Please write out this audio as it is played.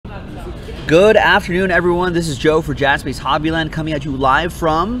Good afternoon, everyone. This is Joe for Jaspys Hobbyland coming at you live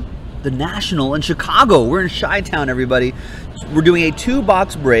from the National in Chicago. We're in Chi-Town, everybody. We're doing a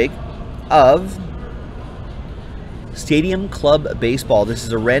 2-box break of Stadium Club Baseball. This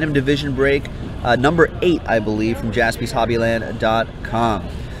is a random division break, number 8, I believe, from JaspysHobbyland.com.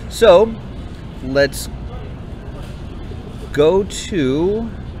 So, let's go to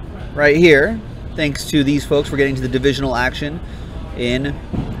right here. Thanks to these folks for getting to the divisional action in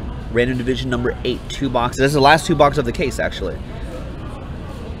random division number 8, 2 boxes. This is the last 2 boxes of the case, actually.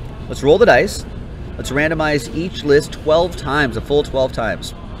 Let's roll the dice. Let's randomize each list 12 times, a full 12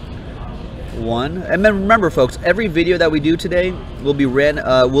 times. 1. And then remember, folks, every video that we do today will be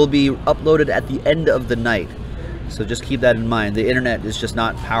uploaded at the end of the night. So just keep that in mind. The internet is just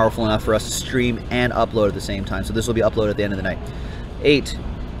not powerful enough for us to stream and upload at the same time. So this will be uploaded at the end of the night. 8,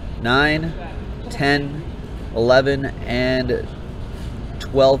 9, 10, 11, and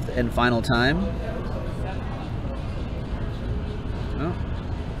 12th and final time. Oh,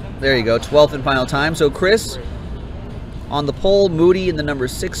 there you go, 12th and final time. So Chris on the pole, Moody in the number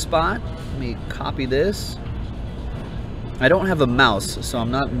 6 spot. Let me copy this. I don't have a mouse, so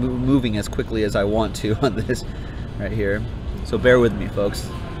I'm not moving as quickly as I want to on this right here. So bear with me, folks.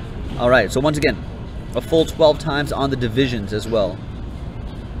 All right, so once again, a full 12 times on the divisions as well.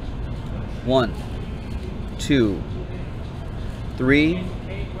 1, 2, 3,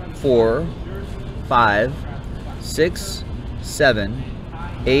 4, 5, 6, 7,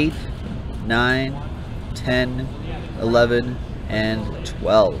 8, 9, 10, 11, and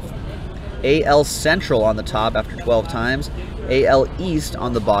 12. AL Central on the top after 12 times. AL East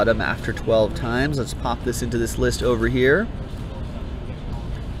on the bottom after 12 times. Let's pop this into this list over here.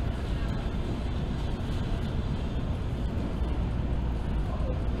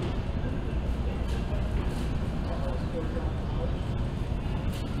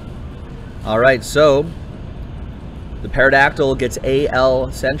 All right, so the Pterodactyl gets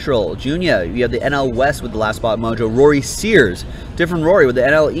AL Central. Junior, you have the NL West with the last spot mojo. Rory Sears, different Rory with the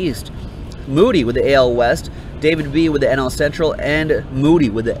NL East. Moody with the AL West. David B with the NL Central, and Moody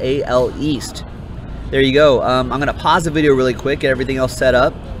with the AL East. There you go. I'm going to pause the video really quick, get everything else set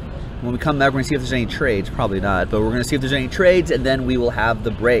up. When we come back, we're going to see if there's any trades. Probably not, but we're going to see if there's any trades, and then we will have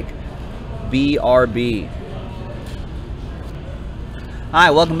the break. BRB. Hi,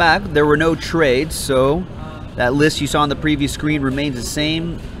 welcome back. There were no trades, so that list you saw on the previous screen remains the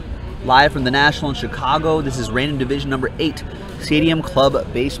same. Live from the National in Chicago. This is random division number 8, Stadium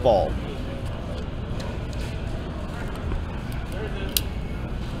Club Baseball.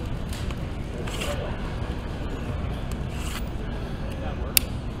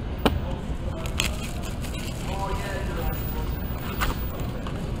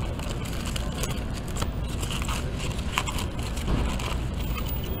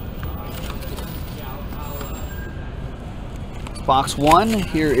 Box 1,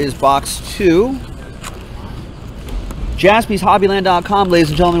 here is box 2. JaspysHobbyland.com, ladies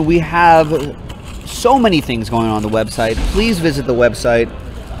and gentlemen. We have so many things going on the website. Please visit the website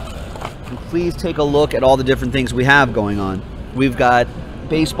and please take a look at all the different things we have going on. We've got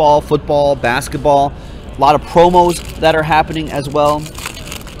baseball, football, basketball, a lot of promos that are happening as well.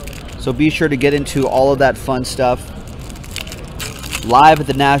 So be sure to get into all of that fun stuff. Live at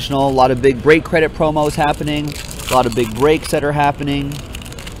the National, a lot of big break credit promos happening. A lot of big breaks that are happening.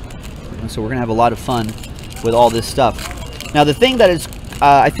 So we're going to have a lot of fun with all this stuff. Now the thing that is,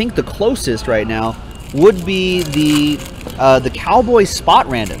 I think, the closest right now would be the Cowboys spot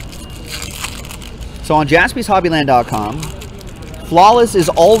random. So on JaspysHobbyland.com, Flawless is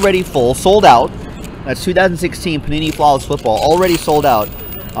already full, sold out. That's 2016 Panini Flawless Football, already sold out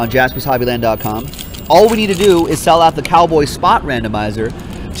on JaspysHobbyland.com. All we need to do is sell out the Cowboys spot randomizer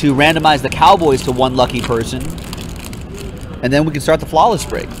to randomize the Cowboys to one lucky person. And then we can start the Flawless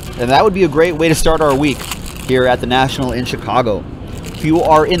break. And that would be a great way to start our week here at the National in Chicago. If you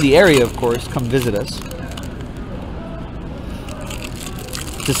are in the area, of course, come visit us.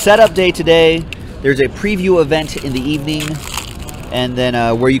 It's a setup day today. There's a preview event in the evening. And then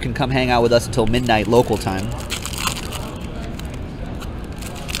where you can come hang out with us until midnight local time.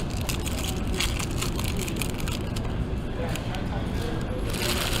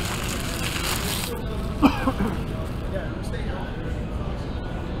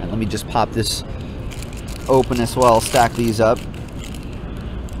 Let me just pop this open as well, stack these up.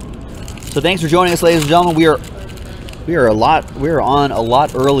 So thanks for joining us, ladies and gentlemen. We are on a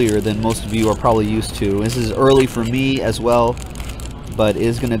lot earlier than most of you are probably used to. This is early for me as well, but it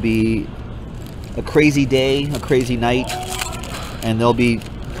is going to be a crazy day, a crazy night, and there'll be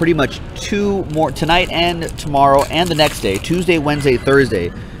pretty much 2 more tonight and tomorrow and the next day, Tuesday, Wednesday,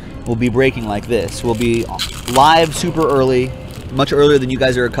 Thursday. we'll be breaking like this. We'll be live super early, much earlier than you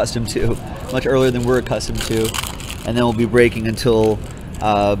guys are accustomed to, much earlier than we're accustomed to, and then we'll be breaking until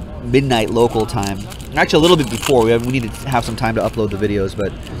midnight local time. Actually, a little bit before. We need to have some time to upload the videos,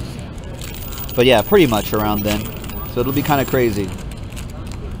 but yeah, pretty much around then. So it'll be kind of crazy.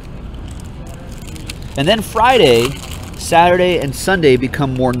 And then Friday, Saturday, and Sunday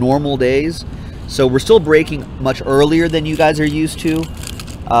become more normal days. So we're still breaking much earlier than you guys are used to,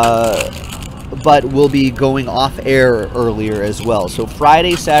 but we'll be going off air earlier as well. So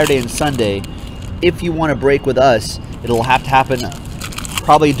Friday, Saturday, and Sunday, if you want to break with us, it'll have to happen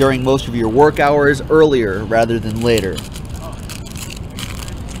probably during most of your work hours, earlier rather than later.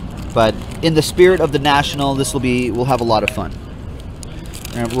 But in the spirit of the National, we'll have a lot of fun.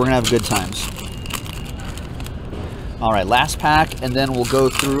 We're gonna have good times. All right, last pack, and then we'll go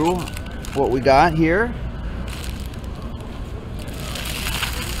through what we got here.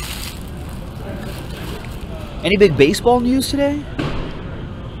 Any big baseball news today?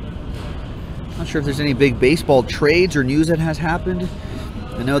 Not sure if there's any big baseball trades or news that has happened.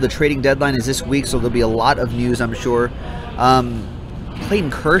 I know the trading deadline is this week, so there'll be a lot of news, I'm sure. Clayton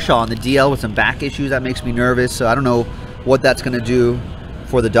Kershaw on the DL with some back issues. That makes me nervous, so I don't know what that's going to do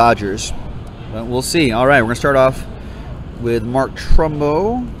for the Dodgers. But we'll see. All right, we're going to start off with Mark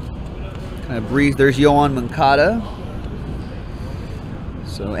Trumbo. Kind of brief. There's Yohan Moncada.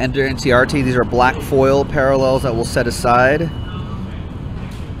 So enter NCRT. These are black foil parallels that we'll set aside.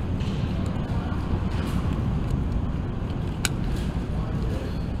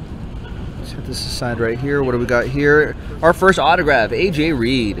 Set this aside right here. What do we got here? Our first autograph, AJ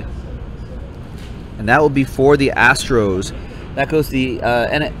Reed. And that will be for the Astros. That goes to the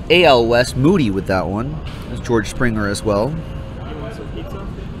AL West. Moody with that one. There's George Springer as well. You want some pizza?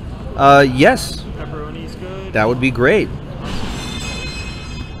 Yes. Pepperoni's good. That would be great.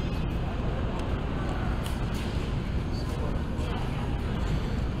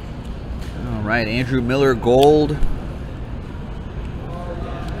 All right, Andrew Miller Gold.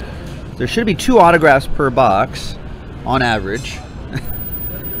 There should be 2 autographs per box, on average,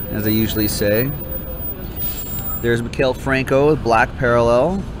 as I usually say. There's Maikel Franco, black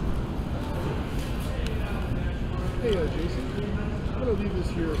parallel. Hey, Jason, I'm going to leave this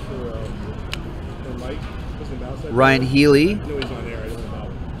here for Mike. Ryan Healy. No, he's on air. I don't know about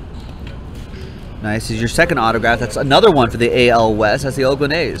it. Nice. This is your second autograph. That's another one for the AL West. That's the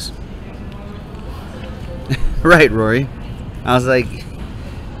Oakland A's. Right, Rory. I was like,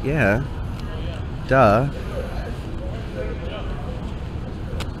 yeah. Duh.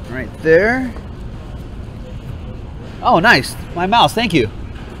 Right there. Oh, nice. My mouse. Thank you.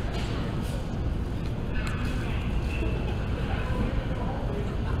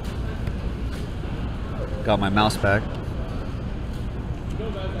 Got my mouse back.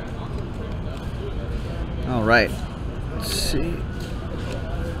 All right. Let's see.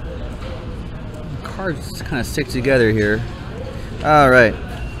 Cards kind of stick together here. All right.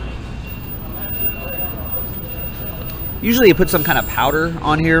 Usually you put some kind of powder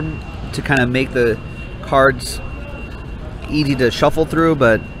on here to kind of make the cards easy to shuffle through,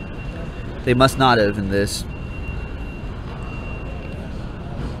 but they must not have in this.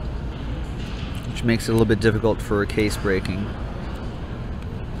 Which makes it a little bit difficult for case breaking.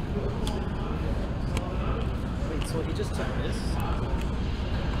 Wait, so he just took this?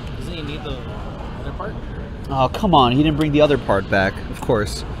 Doesn't he need the other part? Oh, come on. He didn't bring the other part back. Of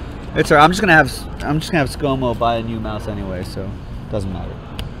course. It's all right. I'm just gonna have ScoMo buy a new mouse anyway, so it doesn't matter.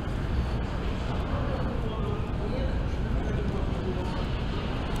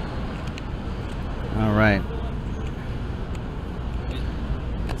 All right.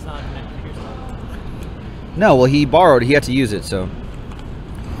 It's not connected to your stuff. No, well, he borrowed. He had to use it, so.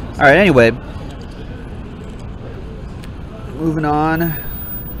 All right. Anyway, moving on.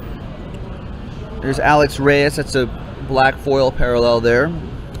 There's Alex Reyes. That's a black foil parallel there.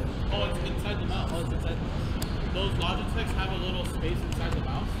 Oh, it's inside the mouse. Oh, it's inside the mouse. Those Logitechs have a little space inside the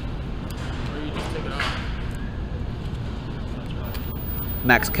mouse? Or you just take it out?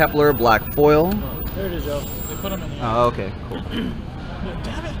 Max Kepler, black foil. Oh, there it is, Joe. They put them in the Oh, okay, cool. Damn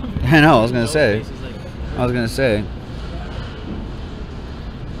it! I know. I was gonna say. Space is like- I was gonna say.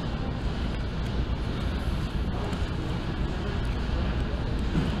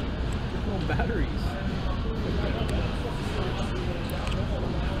 Oh, batteries.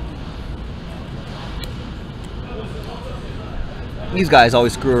 These guys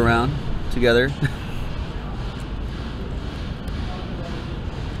always screw around together.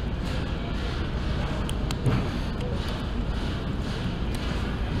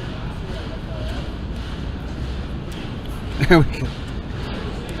 There we go.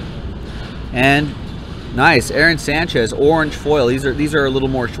 And nice, Aaron Sanchez, orange foil. These are a little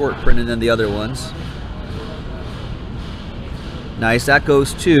more short printed than the other ones. Nice, that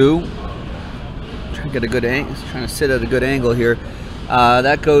goes to, trying to get a good angle, trying to sit at a good angle here.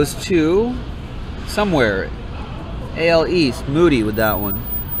 That goes to somewhere. AL East, Moody with that one.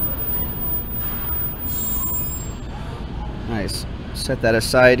 Nice. Set that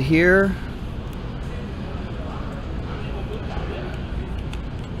aside here.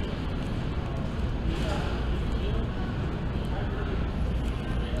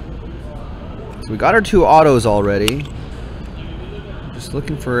 So we got our 2 autos already. Just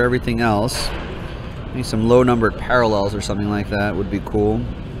looking for everything else. Maybe some low numbered parallels or something like that would be cool.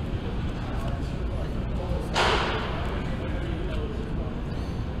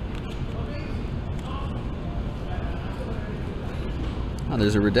 Oh,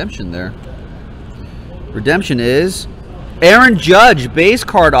 there's a redemption there. Redemption is Aaron Judge, base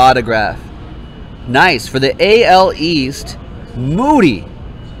card autograph. Nice, for the AL East, Moody.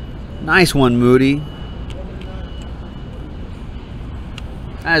 Nice one, Moody.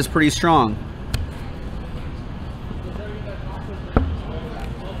 That is pretty strong.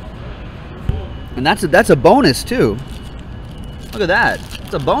 And that's a bonus too. Look at that.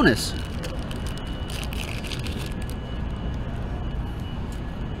 It's a bonus.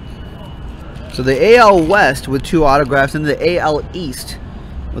 So the AL West with 2 autographs and the AL East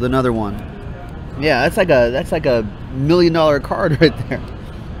with another one. Yeah, that's like a $1 million card right there.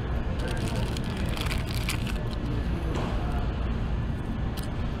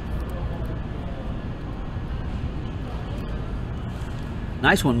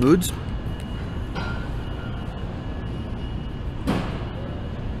 Nice one, Moods.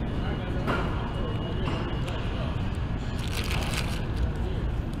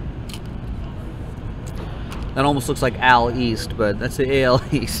 That almost looks like Al East, but that's the AL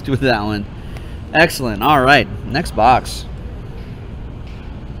East with that one. Excellent. All right, next box.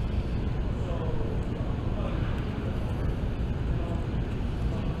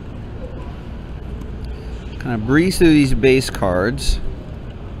 Kind of breeze through these base cards.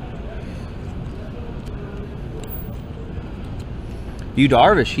 Yu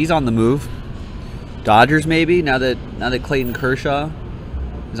Darvish, he's on the move. Dodgers maybe now that Clayton Kershaw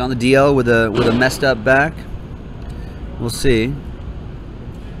is on the DL with a messed up back. We'll see.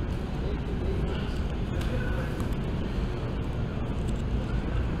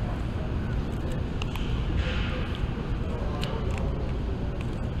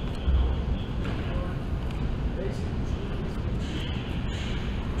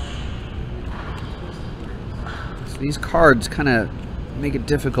 So these cards kind of make it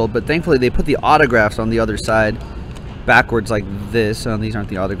difficult, but thankfully they put the autographs on the other side backwards like this. Oh, these aren't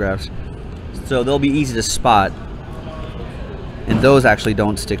the autographs, so they'll be easy to spot. And those actually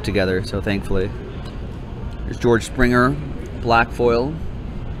don't stick together, so thankfully. There's George Springer, black foil.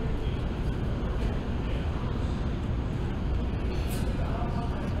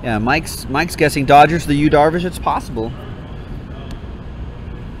 Yeah, Mike's guessing Dodgers, the Yu Darvish. It's possible.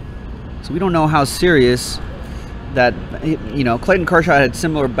 So we don't know how serious that, you know, Clayton Kershaw had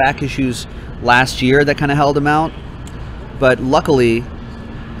similar back issues last year that kind of held him out. But luckily,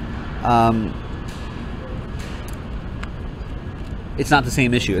 it's not the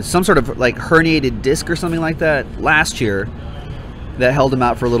same issue. It's some sort of like herniated disc or something like that last year that held him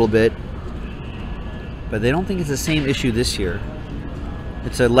out for a little bit. But they don't think it's the same issue this year.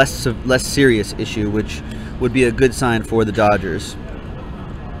 It's a less serious issue, which would be a good sign for the Dodgers.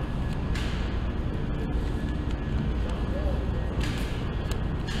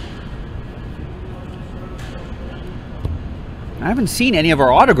 I haven't seen any of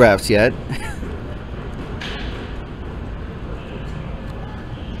our autographs yet.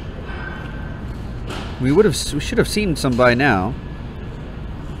 We should have seen some by now.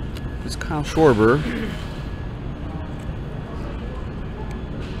 It's Kyle Schwarber.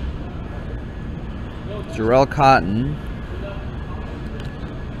 Jarrell Cotton.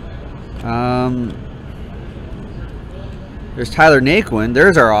 There's Tyler Naquin.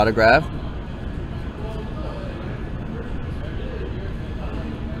 There's our autograph.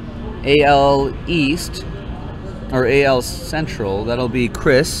 AL East or AL Central. That'll be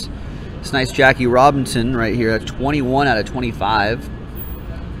Chris. It's nice Jackie Robinson right here. That's 21 out of 25.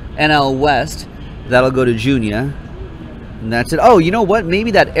 NL West. That'll go to Junior. And that's it. Oh, you know what?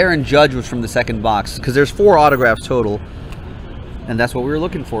 Maybe that Aaron Judge was from the second box, because there's 4 autographs total. And that's what we were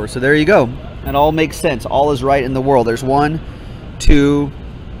looking for. So there you go. That all makes sense. All is right in the world. There's 1, 2,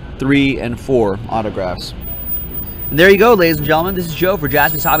 3, and 4 autographs. And there you go, ladies and gentlemen. This is Joe for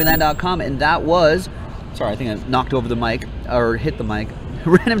JaspysHobbyland.com. And that was... Sorry, I think I knocked over the mic, or hit the mic.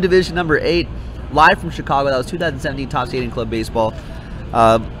 Random Division number 8, live from Chicago. That was 2017 Top Skating Club Baseball.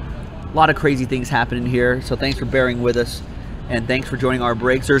 A lot of crazy things happening here, so thanks for bearing with us, and thanks for joining our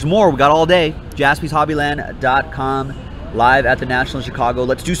breaks. There's more. We got all day. JaspysHobbyland.com, live at the National in Chicago.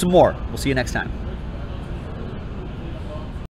 Let's do some more. We'll see you next time.